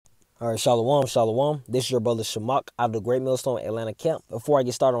All right, Shalom, Shalom. This is your brother Shamak out of the Great Millstone Atlanta camp. Before I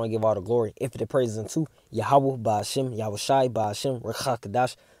get started, I want to give all the glory, infinite praises unto Yahweh, Ba'ashem, Yahweh Shai, Ba'ashem,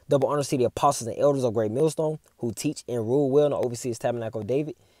 Rekha double honors to the apostles and elders of Great Millstone who teach and rule well and oversee his tabernacle of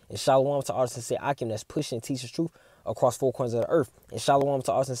David. And Shalom to our sincere Akim that's pushing and teaches truth across four corners of the earth. And Shalom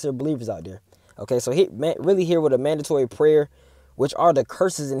to our sincere believers out there. Okay, so really here with a mandatory prayer, which are the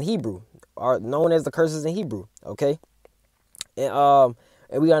curses in Hebrew, are known as the curses in Hebrew. Okay, and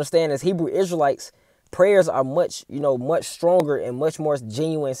we understand as Hebrew Israelites, prayers are much stronger and much more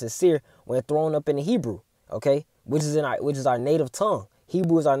genuine and sincere when thrown up in the Hebrew, okay, which is our native tongue.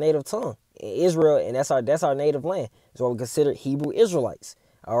 Hebrew is our native tongue in Israel, and that's our native land. That's why we consider Hebrew Israelites.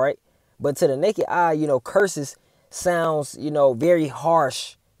 All right, but to the naked eye, curses sounds very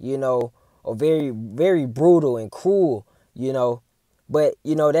harsh, or very very brutal and cruel, but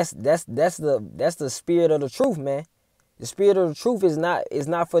that's the spirit of the truth, man. The spirit of the truth is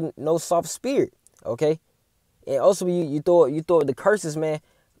not for no soft spirit, okay? And also you thought the curses, man,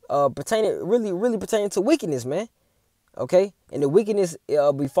 really pertaining to wickedness, man, okay? And the wickedness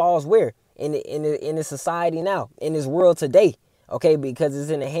befalls where in the society now, in this world today, okay? Because it's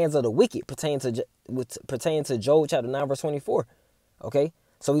in the hands of the wicked, pertaining to Job chapter 9 verse 24, okay?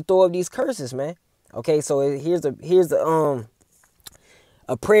 So we throw up these curses, man, okay? So here's the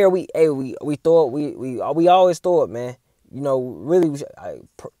a prayer we always throw it, man. Really,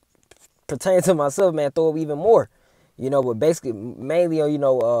 pertaining to myself, man, throw up even more. But basically, mainly,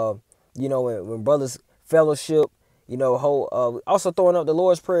 when brothers fellowship, also throwing up the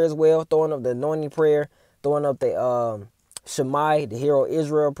Lord's Prayer as well, throwing up the anointing prayer, throwing up the Shemai, the Hero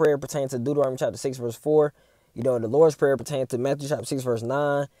Israel prayer pertaining to Deuteronomy chapter 6 verse 4. The Lord's Prayer pertaining to Matthew chapter 6 verse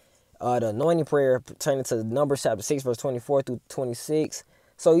 9. The anointing prayer pertaining to Numbers chapter 6 verse 24 through 26.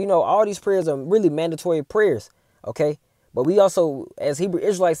 So, all these prayers are really mandatory prayers, okay? But we also, as Hebrew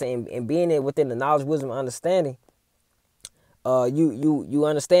Israelites and being it within the knowledge, wisdom, and understanding, you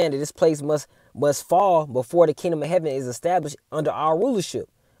understand that this place must fall before the kingdom of heaven is established under our rulership,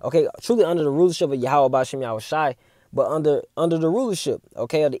 okay? Truly under the rulership of Yahweh Ba'ashem Yahweh Shai, but under the rulership,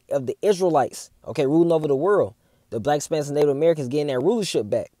 okay, of the Israelites, okay, ruling over the world. The Black, Spanish, and Native Americans getting that rulership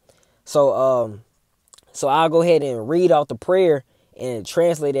back. So I'll go ahead and read out the prayer and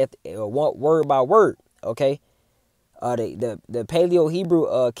translate it word by word, okay? The Paleo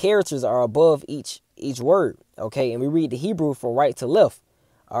Hebrew characters are above each word, okay? And we read the Hebrew from right to left.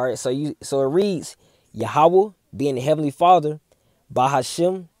 All right, so it reads Yahweh being the heavenly Father,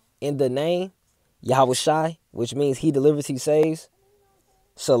 Bahashem in the name, Yahweh Shai, which means he delivers, he saves.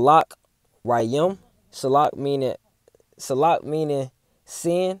 Salak Rayam, Salak meaning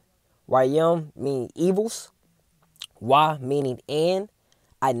sin, Rayam meaning evils, Wa meaning and,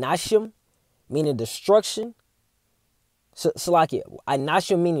 Anashim meaning destruction. Salakia,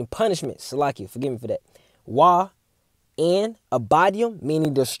 Anashim meaning punishment. Salakia, forgive me for that. Wa and Abadium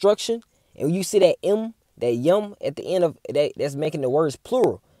meaning destruction. And when you see that that yum at the end of that, that's making the words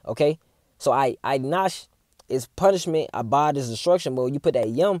plural. Okay, so Anash is punishment, Abad is destruction. But when you put that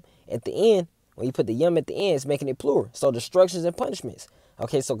yum at the end, it's making it plural. So destructions and punishments.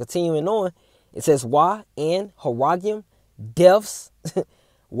 Okay, so continuing on, it says Wa and Haragium, deaths,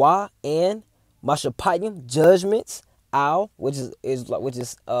 Wa and Mashapatium, judgments, Al, which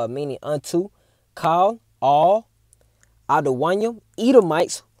is meaning unto, Kal, all, Adawanyam,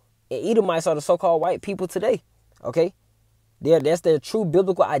 Edomites, and Edomites are the so-called white people today. Okay, that's their true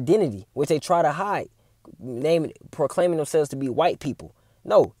biblical identity, which they try to hide, proclaiming themselves to be white people.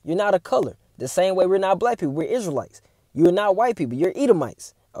 No, you're not a color. The same way we're not black people, we're Israelites. You're not white people, you're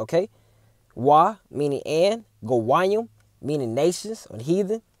Edomites. Okay, Wa meaning and, Gowayim meaning nations or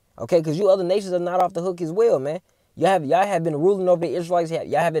heathen. Okay, because you other nations are not off the hook as well, man. Y'all have been ruling over the Israelites.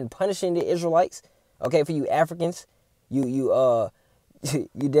 Y'all have been punishing the Israelites. Okay, for you Africans, you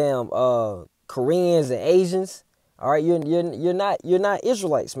damn Koreans and Asians. All right, you're not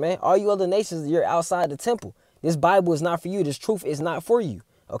Israelites, man. All you other nations, you're outside the temple. This Bible is not for you. This truth is not for you.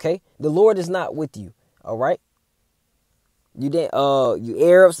 Okay, the Lord is not with you. All right, you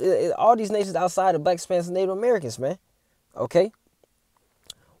Arabs, all these nations outside of Black, Spanish, and Native Americans, man. Okay,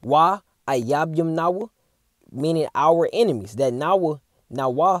 Wa Ayabyum Nawa, meaning our enemies. That Nawa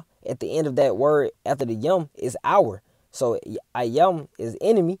at the end of that word after the yum is our. So Ayam is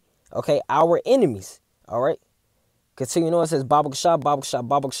enemy. Okay, our enemies. All right. Continuing on, it says Babak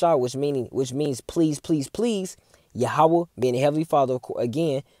Shah, which means please, please, please. Yahweh being the heavenly Father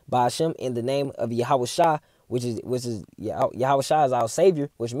again, by Hashem in the name of Yahweh Shah, which is Yahweh Shah is our Savior,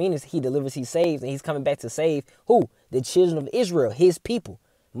 which means he delivers, he saves, and he's coming back to save who? The children of Israel, his people.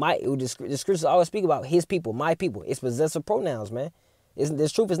 The scriptures always speak about his people, my people. It's possessive pronouns, man.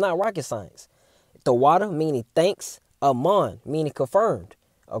 This truth is not rocket science. The water meaning thanks, aman meaning confirmed.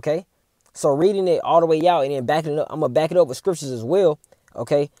 Okay, so reading it all the way out and then backing it up, I'm gonna back it up with scriptures as well.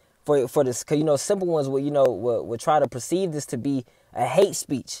 Okay, for this, cause simple ones will try to perceive this to be a hate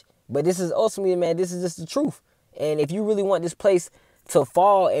speech, but this is ultimately, man, this is just the truth. And if you really want this place to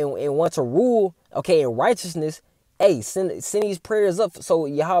fall and want to rule, okay, in righteousness, hey, send these prayers up so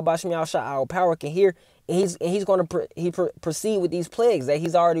Yahweh Shem Yahushua, our power, can hear, and he's going to proceed with these plagues that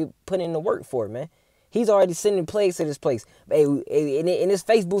he's already put in the work for, man. He's already sending plagues to this place. Hey, and it's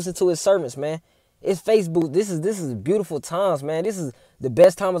face boosted to his servants, man. It's face boost. This is beautiful times, man. This is the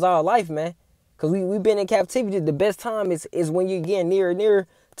best time of our life, man. Because we've been in captivity. The best time is when you're getting nearer and nearer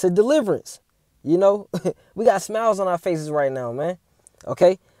to deliverance. We got smiles on our faces right now, man.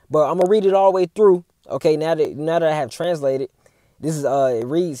 Okay? But I'm going to read it all the way through. Okay, now that I have translated, this is it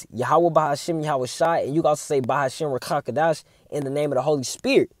reads Yahweh Bahashem Yahweh Shai, and you can also say Bahashem Rakakadash in the name of the Holy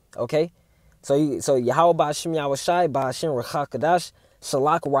Spirit. Okay, so Yahweh Bahashem Yahweh Shai, Bahashem Rakakadash,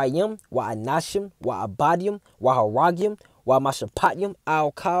 Shalak Rayim, Wa Anashim, Wa Abadim, Wa Haragim, Wa Mashapatyim,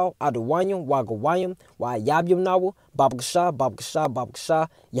 Al Kal, Adawayim, Wa Gawayim, Wa Yabyim Nawu, Babakasha, Babakasha, Babakasha,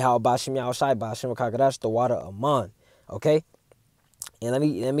 Yahweh Bahashem Yahweh Shai, Bahashem Rakakadash, the water Aman. Okay. And let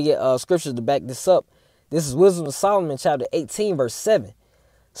me get scriptures to back this up. This is Wisdom of Solomon, chapter 18, verse 7.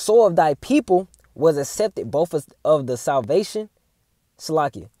 So of thy people was accepted both of the salvation,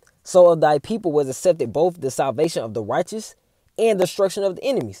 Salakia. So of thy people was accepted both the salvation of the righteous and the destruction of the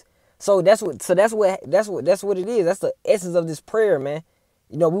enemies. So that's what it is. That's the essence of this prayer, man.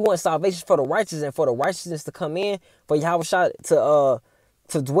 We want salvation for the righteous and for the righteousness to come in, for Yahweh to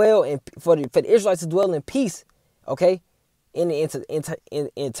dwell, and for the Israelites to dwell in peace. Okay. In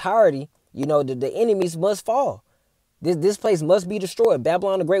the entirety, the enemies must fall. This place must be destroyed.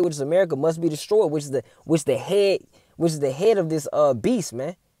 Babylon the Great, which is America, must be destroyed, which is the head of this beast,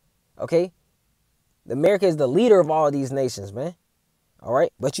 man. Okay, America is the leader of all these nations, man. All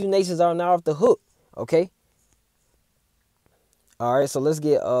right, but you nations are now off the hook. Okay. All right, so let's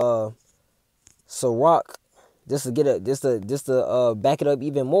get Sirach. Just to back it up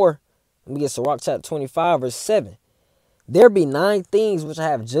even more. Let me get Sirach chapter 25, verse 7. There be 9 things which I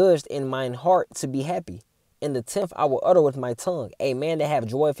have judged in mine heart to be happy. In the 10th I will utter with my tongue, a man that have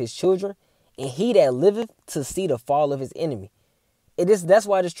joy of his children, and he that liveth to see the fall of his enemy. That's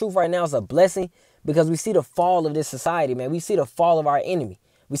why this truth right now is a blessing, because we see the fall of this society, man. We see the fall of our enemy.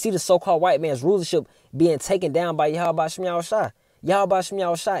 We see the so-called white man's rulership being taken down by Yahweh Shem Yahushua. Yahweh Shem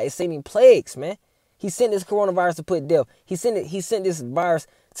Yahushua is sending plagues, man. He sent this coronavirus to put death. He sent this virus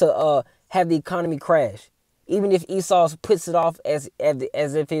to have the economy crash. Even if Esau puts it off as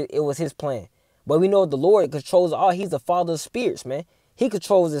if it was his plan. But we know the Lord controls all. He's the father of spirits, man. He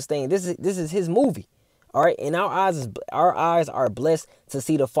controls this thing. This is his movie. All right. And our eyes are blessed to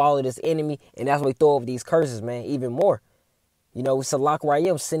see the fall of this enemy. And that's why we throw over these curses, man, even more. Salak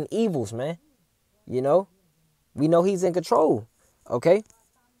Rayim, send evils, man. We know he's in control. Okay.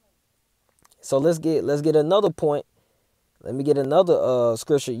 So let's get another point. Let me get another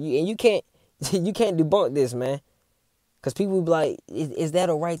scripture. You can't debunk this, man. Because people will be like, is that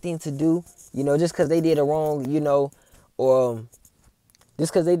a right thing to do? Just because they did it wrong, or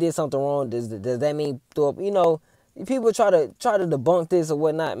just because they did something wrong, does that mean throw up? People try to debunk this or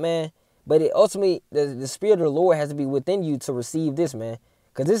whatnot, man. But ultimately, the Spirit of the Lord has to be within you to receive this, man.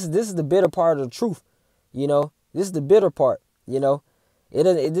 Because this is the bitter part of the truth. This is the bitter part.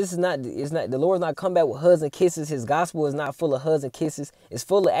 It's not. The Lord's not come back with hugs and kisses. His gospel is not full of hugs and kisses. It's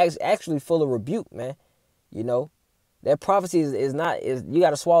full of actually full of rebuke, man. That prophecy is not. You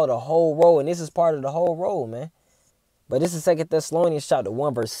got to swallow the whole roll, and this is part of the whole roll, man. But this is 2 Thessalonians chapter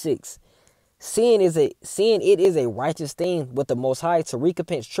 1, verse 6. Seeing it is a righteous thing with the Most High to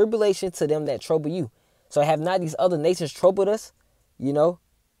recompense tribulation to them that trouble you. So have not these other nations troubled us?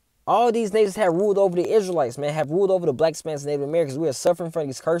 All these nations have ruled over the Israelites, man, have ruled over the black Spanish Native Americans. We are suffering from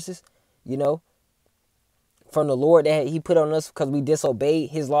these curses, from the Lord that he put on us because we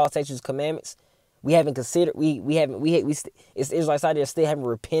disobeyed his laws, statutes, commandments. We haven't considered, it's Israelites out there still haven't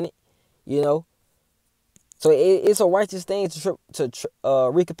repented, So it's a righteous thing to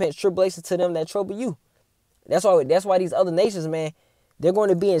recompense tribulation to them that trouble you. That's why these other nations, man, they're going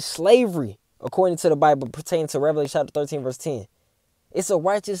to be in slavery, according to the Bible, pertaining to Revelation chapter 13, verse 10. It's a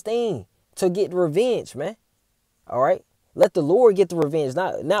righteous thing to get revenge, man. All right? Let the Lord get the revenge,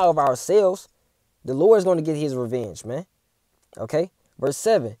 not of ourselves. The Lord is going to get his revenge, man. Okay? Verse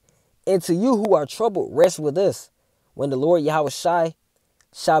 7. And to you who are troubled, rest with us, when the Lord Yahweh Shai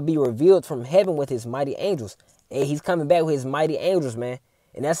shall be revealed from heaven with his mighty angels. And he's coming back with his mighty angels, man.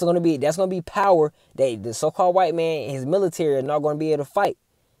 And that's gonna be power that the so-called white man and his military are not gonna be able to fight.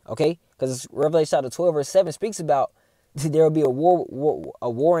 Okay? Because Revelation chapter 12, verse 7 speaks about there will be a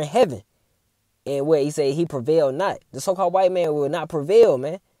war in heaven. And where he said he prevailed not. The so-called white man will not prevail,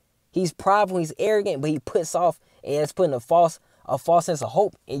 man. He's prideful, he's arrogant, but he puts off, and it's putting a false sense of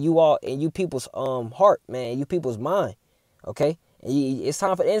hope in you people's heart, man, you people's mind. Okay? And it's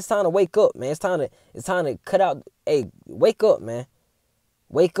time to wake up, man. It's time to cut out. Hey, wake up, man.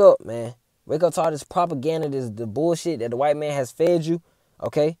 Wake up, man. Wake up to all this propaganda, the bullshit that the white man has fed you.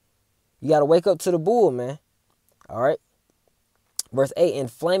 Okay? You gotta wake up to the bull, man. Alright? Verse 8, and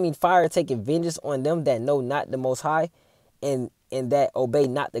flaming fire taking vengeance on them that know not the Most High, and that obey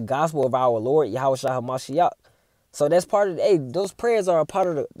not the gospel of our Lord Yahushua HaMashiach. So that's part of those prayers are a part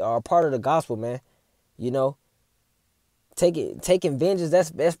of the gospel, man. You know, taking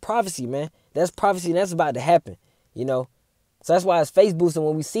vengeance, that's prophecy, man. That's prophecy, and that's about to happen. You know, so that's why it's face boosting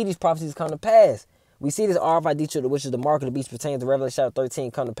when we see these prophecies come to pass. We see this RFID, which is the mark of the beast, pertains to Revelation chapter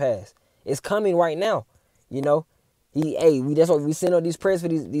 13, come to pass. It's coming right now. You know. That's why we send out these prayers for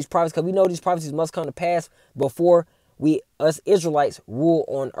these prophecies, because we know these prophecies must come to pass before us Israelites rule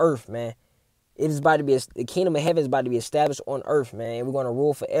on earth, man. It is about to be the kingdom of heaven is about to be established on earth, man, and we're gonna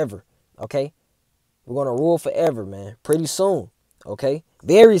rule forever. Okay, we're gonna rule forever, man. Pretty soon, okay,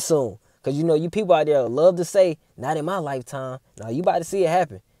 very soon, because you people out there love to say, "Not in my lifetime." Now you about to see it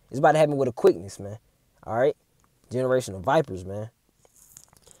happen. It's about to happen with a quickness, man. All right, generation of vipers, man.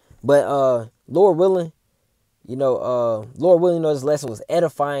 But Lord willing. Lord willing, this lesson was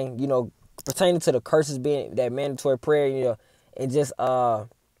edifying, pertaining to the curses being that mandatory prayer, and just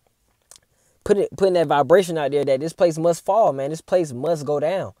putting that vibration out there that this place must fall, man. This place must go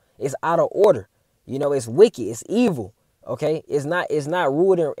down. It's out of order. It's wicked. It's evil. Okay? It's not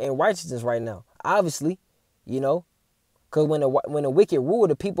ruled in righteousness right now. Obviously, because when the wicked rule,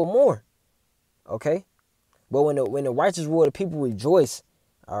 the people mourn. Okay? But when the righteous rule, the people rejoice.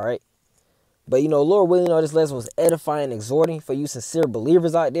 All right? But, Lord willing, this lesson was edifying, exhorting for you sincere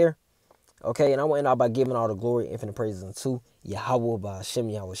believers out there. Okay, and I want to end out by giving all the glory, infinite praises unto Yahweh, by Hashem,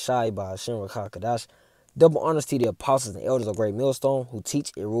 Yahweh Shai, by Hashem, Rakah Kadash. Double honors to the apostles and elders of Great Millstone who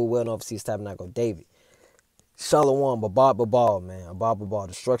teach and rule well in overseas tabernacle of David. Shalom, Babal, man. Babal,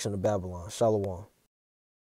 destruction of Babylon. Shalom.